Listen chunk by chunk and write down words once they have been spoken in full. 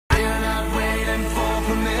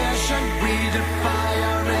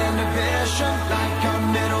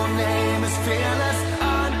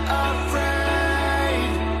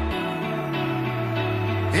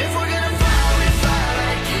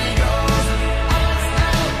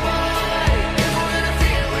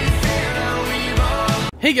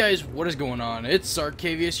Hey guys, what is going on? It's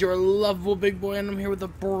Arcaviouse, your lovable big boy, and I'm here with a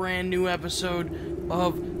brand new episode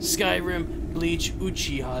of Skyrim Bleach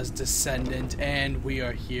Uchiha's Descendant, and we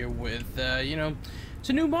are here with, it's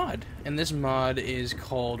a new mod, and this mod is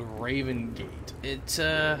called Raven Gate.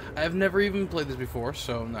 I've never even played this before,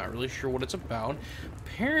 so I'm not really sure what it's about.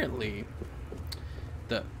 Apparently,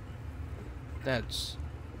 that's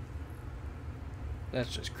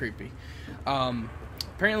just creepy.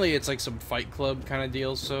 Apparently it's like some fight club kind of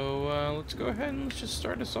deal, so let's go ahead and let's just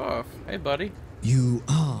start us off. Hey, buddy. You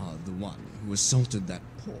are the one who assaulted that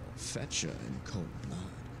poor fetcher in cold blood.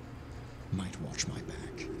 Might watch my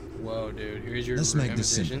back. Whoa, dude. Here's your Let's make this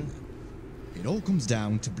simple. simple. It all comes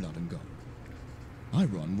down to blood and gold. I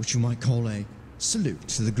run what you might call a salute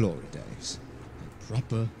to the glory days. A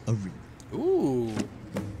proper arena. Ooh.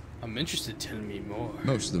 I'm interested. Tell me more.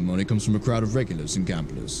 Most of the money comes from a crowd of regulars and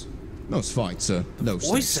gamblers. Most fights are low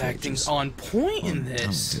stakes Voice acting's on point in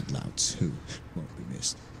this. Untalented louts who won't be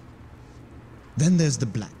missed. Then there's the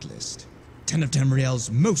Blacklist. 10 of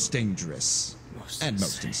Tamriel's most dangerous and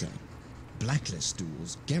most insane. Blacklist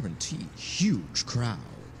duels guarantee huge crowd.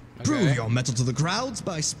 Okay. Prove your mettle to the crowds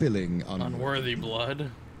by spilling Unworthy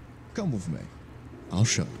blood. Come with me. I'll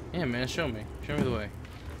show you. Yeah, man, show me. Show me the way.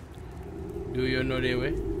 Do you know the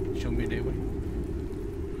way? Show me the way.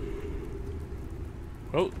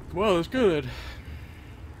 Well, that's good.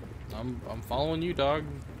 I'm following you, dog.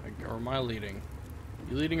 Or am I leading?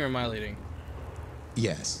 You leading or am I leading?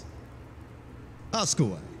 Yes. Ask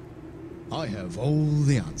away. I have all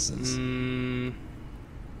the answers.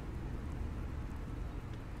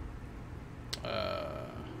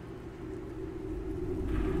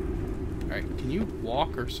 Alright, can you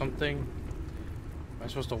walk or something? Am I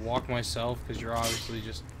supposed to walk myself? Because you're obviously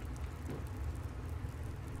just...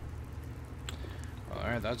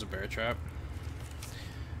 Alright, that's a bear trap.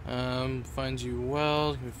 Finds you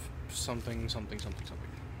well. Something.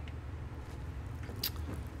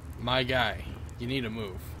 My guy, you need to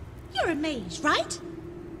move. You're a mage, right?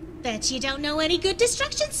 Bet you don't know any good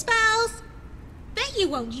destruction spells. Bet you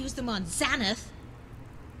won't use them on Xanath.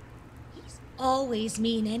 He's always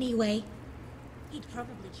mean anyway. He'd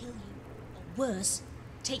probably kill you, or worse,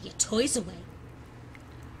 take your toys away.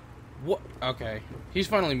 What? Okay. He's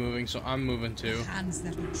finally moving, so I'm moving too. Hands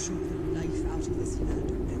that will choke the life out of this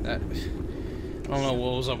land. That... I don't know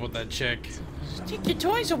what was up with that chick. Just take your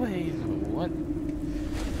toys away. What?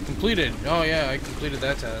 Completed. Oh yeah, I completed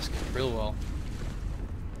that task real well.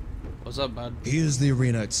 What's up, bud? Here's the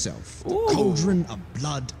arena itself. The cauldron of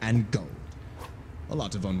blood and gold. A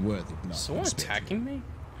lot of unworthy blood. Someone attacking me?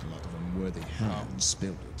 A lot of unworthy hands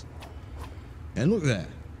spilled it. And look there.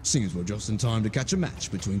 Seems we're just in time to catch a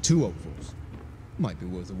match between two ovals. Might be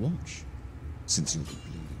worth a watch, since you'll be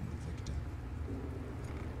bleeding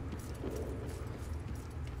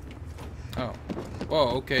the victor. Oh.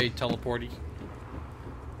 Whoa, okay, teleporty.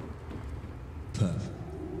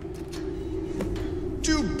 Perfect.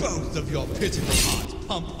 Do both of your pitiful hearts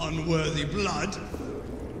pump unworthy blood?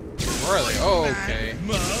 Really? Oh, okay.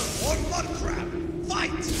 Mer or mud crab?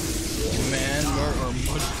 Fight! Man, or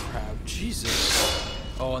mud crab. Jesus.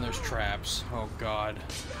 Oh, and there's traps. Oh, God.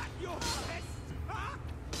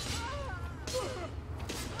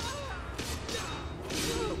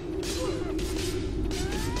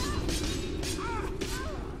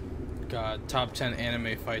 God, top 10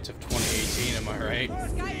 anime fights of 2018, am I right? Well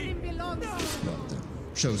then,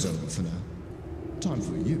 show's over for now. Time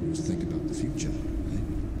for you to think about the future,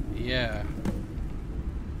 eh? Yeah.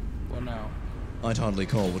 Well, now. I'd hardly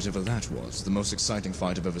call whatever that was the most exciting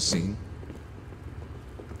fight I've ever seen.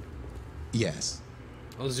 Yes.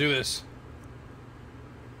 Let's do this.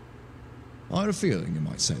 I had a feeling you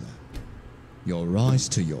might say that. Your rise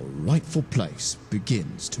to your rightful place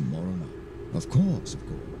begins tomorrow night. Of course, of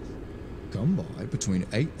course. Come by between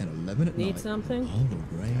 8 and 11 at night. Need something?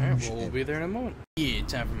 Alright, well, we'll be there in a moment. Yeah,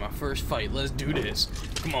 time for my first fight. Let's do this.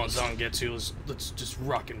 Come on, Zangetsu. Let's just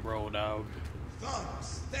rock and roll, dog.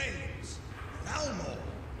 Thumbs, Thames, Valmore,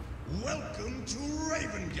 welcome to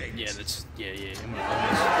Raven Gate. Yeah, that's... Yeah, I'm gonna own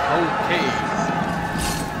this. Okay.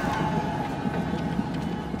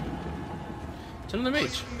 It's another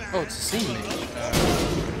mage. Oh, it's the same mage.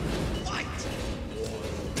 Fight!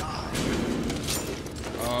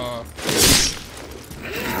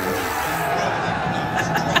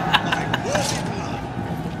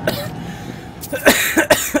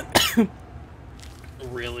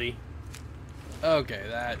 Really? Okay,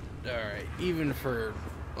 that... Alright. Even for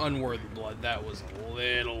unworthy blood, that was a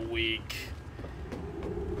little weak.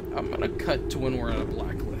 I'm gonna cut to when we're on a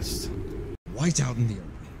blacklist. White out in the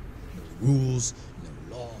open. No rules,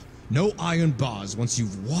 no law, no iron bars once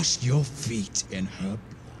you've washed your feet in her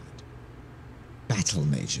blood. Battle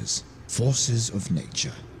mages, forces of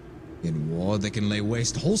nature. In war, they can lay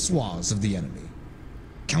waste whole swaths of the enemy.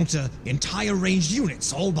 Counter entire ranged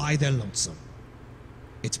units all by their lonesome.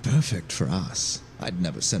 It's perfect for us. I'd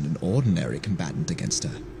never send an ordinary combatant against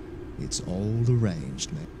her. It's all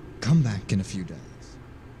arranged, mate. Come back in a few days.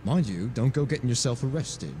 Mind you, don't go getting yourself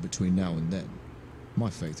arrested between now and then. My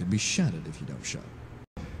faith would be shattered if you don't show.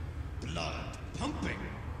 Blood pumping,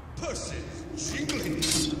 purses jingling.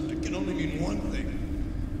 That can only mean one thing.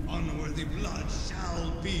 Unworthy blood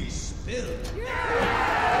shall be spilled.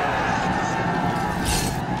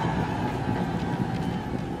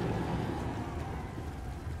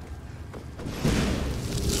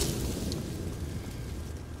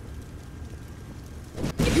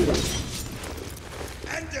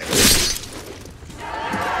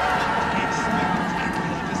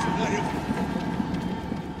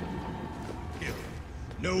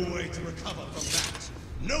 No way to recover from that.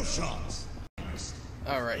 No chance.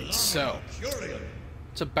 Alright, so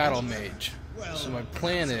it's a battle mage. So my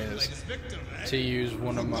plan is to use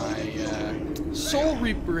one of my Soul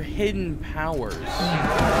Reaper hidden powers. Okay,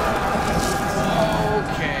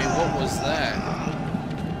 what was that?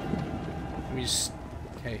 Let me just...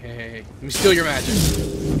 Hey. Let me steal your magic.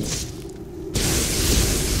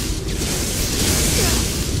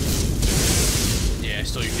 Yeah, I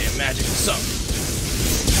stole your damn magic. What's up?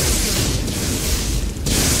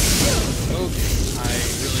 Okay, I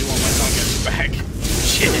really want my Tongas back.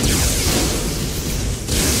 Shit.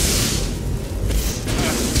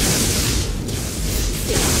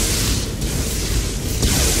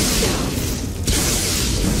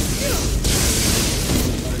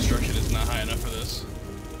 My destruction is not high enough for this.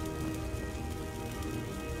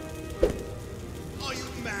 Are you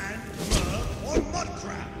man, mer, or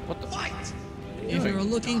mudcrab? What the fight? If you are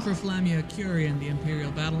looking for Flamia Curian, the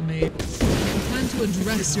Imperial Battle Mage, time to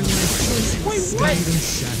address your life choices. Wait, what?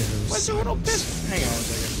 Shadows. Why's a little pissed? Hang on a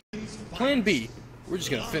second. Plan B. We're just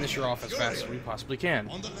gonna finish her off as fast as we possibly can.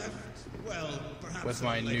 On the left, well, perhaps With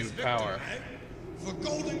my the new latest power. victim, eh? For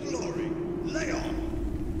golden glory, lay on.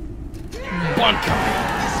 Bonkai!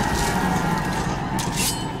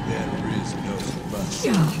 There is no rush.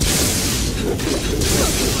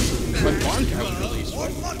 My Bonkai was released. Or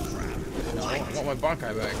mudcrab, I want my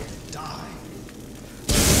Bonkai back. die.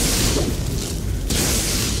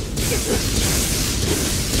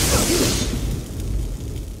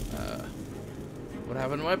 What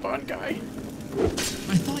happened to my Bonkai?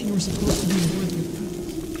 I thought you were supposed to be a worthy fool.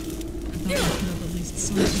 I thought I could have at least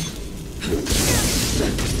something.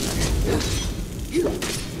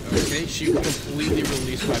 Okay, she completely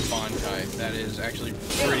released my Bonkai. That is actually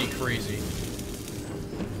pretty crazy.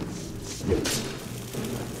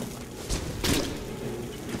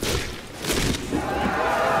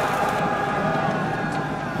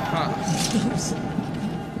 Those...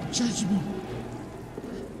 Judge me.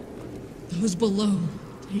 Those below,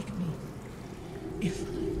 take me. If I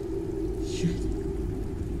should.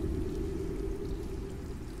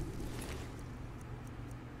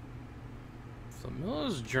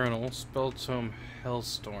 Flamilla's journal, spell tome,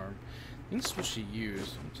 Hellstorm. I think that's what she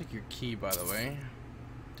used. I'll take your key, by the way.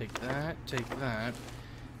 Take that,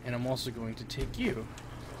 and I'm also going to take you.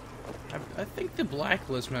 I think the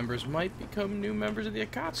Blacklist members might become new members of the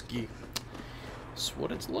Akatsuki. That's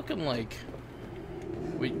what it's looking like.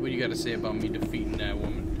 What do you got to say about me defeating that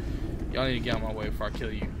woman? Y'all need to get out of my way before I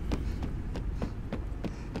kill you.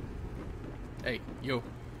 Hey, yo.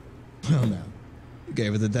 Well now, you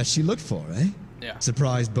gave her the death she looked for, eh? Yeah.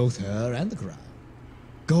 Surprised both her and the crowd.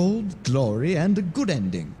 Gold, glory, and a good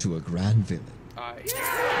ending to a grand villain. I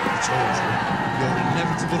told you, your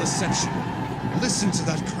inevitable ascension. Listen to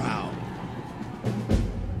that crowd.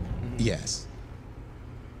 Yes.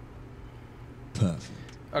 Perfect.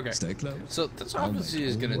 Okay. Stay close. So this obviously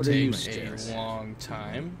is going to take a long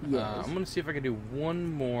time. I'm going to see if I can do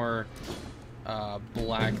one more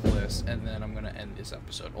Blacklist, and then I'm going to end this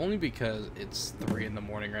episode. Only because it's 3 in the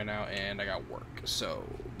morning right now, and I got work. So,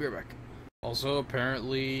 be right back. Also,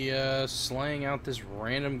 apparently, slaying out this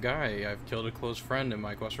random guy. I've killed a close friend in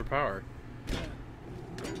my quest for power.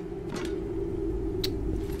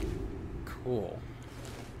 Cool.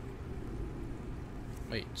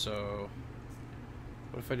 Wait, so...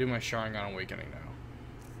 what if I do my Sharingan Awakening now?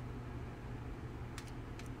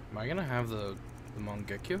 Am I gonna have the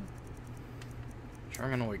Mangekyo?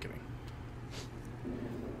 Sharingan Awakening.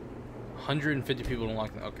 150 people don't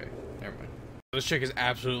like that. Okay, never mind. This chick is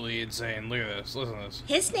absolutely insane. Look at this. Listen to this.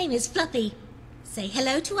 His name is Fluffy. Say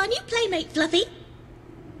hello to our new playmate, Fluffy.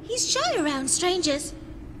 He's shy around strangers.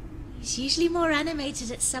 He's usually more animated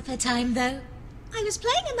at supper time, though. I was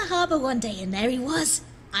playing in the harbor one day, and there he was.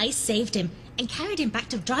 I saved him, and carried him back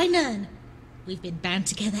to Dry Nern. We've been bound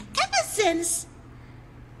together ever since.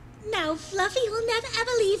 Now Fluffy will never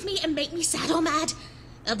ever leave me and make me sad or mad.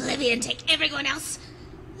 Oblivion take everyone else.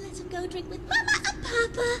 Let him go drink with Mama and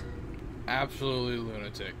Papa. Absolutely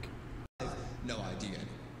lunatic. No idea.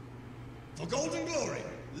 For golden glory,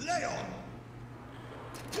 lay on!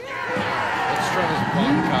 Let's try this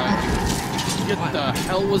Bankai. What the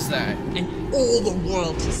hell was that? And all the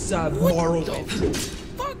world to serve more of it.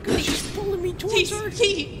 Fuck! She's pulling me towards her.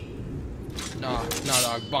 Nah,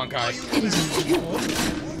 dog. Bankai.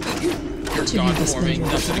 You're gone for me.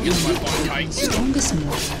 Nothing against my Bankai. Strongest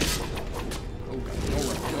mortal. Oh god,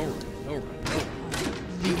 no run.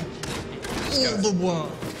 All the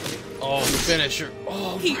world. Oh, the finisher.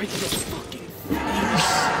 Oh, right in the fucking face.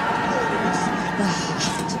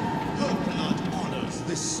 Her blood honors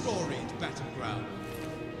this storied battleground.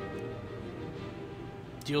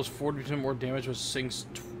 Deals 40% more damage with sinks.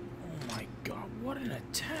 Oh my god, what an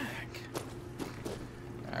attack.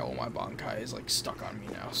 Alright, well, my Bankai is like stuck on me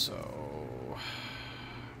now, so.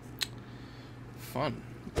 Fun.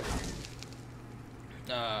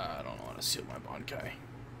 I don't know how to seal my Bankai.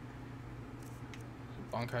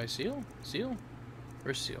 Bankai seal? Seal?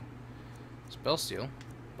 Where's seal? Spell seal.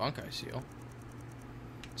 Bankai seal.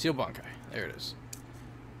 Seal Bankai. There it is.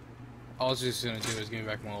 All it's just going to do is give me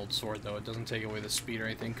back my old sword, though. It doesn't take away the speed or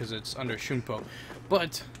anything because it's under Shunpo.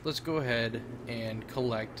 But let's go ahead and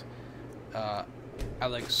collect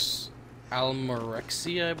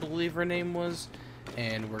Almarexia, I believe her name was.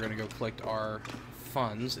 And we're going to go collect our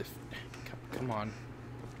funds. Come on.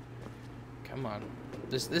 Come on.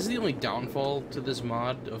 This is the only downfall to this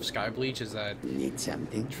mod of Sky Bleach is that Need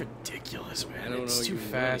something. it's ridiculous, man. It's too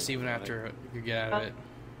fast even after you get out of it.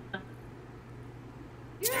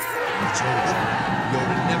 I told you, your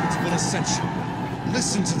inevitable ascension.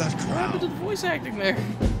 Listen to that What happened to crowd. the voice acting there?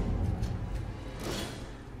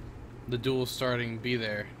 The duel starting. Be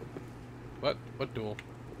there. What? What duel?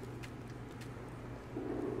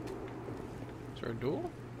 Is there a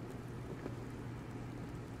duel?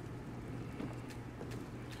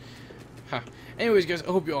 Huh. Anyways, guys, I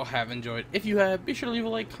hope you all have enjoyed. If you have, be sure to leave a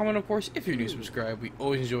like, comment, of course. If you're new, subscribe. We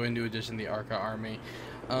always enjoy a new addition to the Arca Army.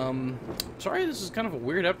 Sorry this is kind of a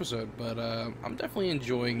weird episode, but I'm definitely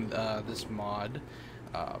enjoying this mod.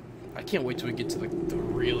 I can't wait till we get to the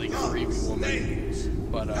really creepy woman.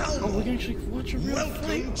 But oh, we can actually watch a real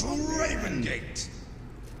fight. Welcome to Ravengate.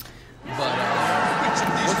 But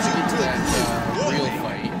once we get to that real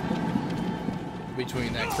fight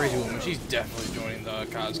between that crazy woman, she's definitely joining the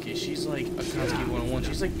Akatsuki. She's like Akatsuki 101.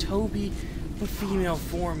 She's like Toby, but female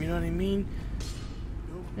form. You know what I mean?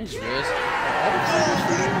 I just realized.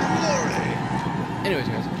 Anyways,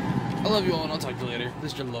 guys, I love you all, and I'll talk to you later.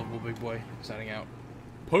 This is your lovable big boy signing out.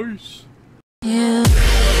 Peace.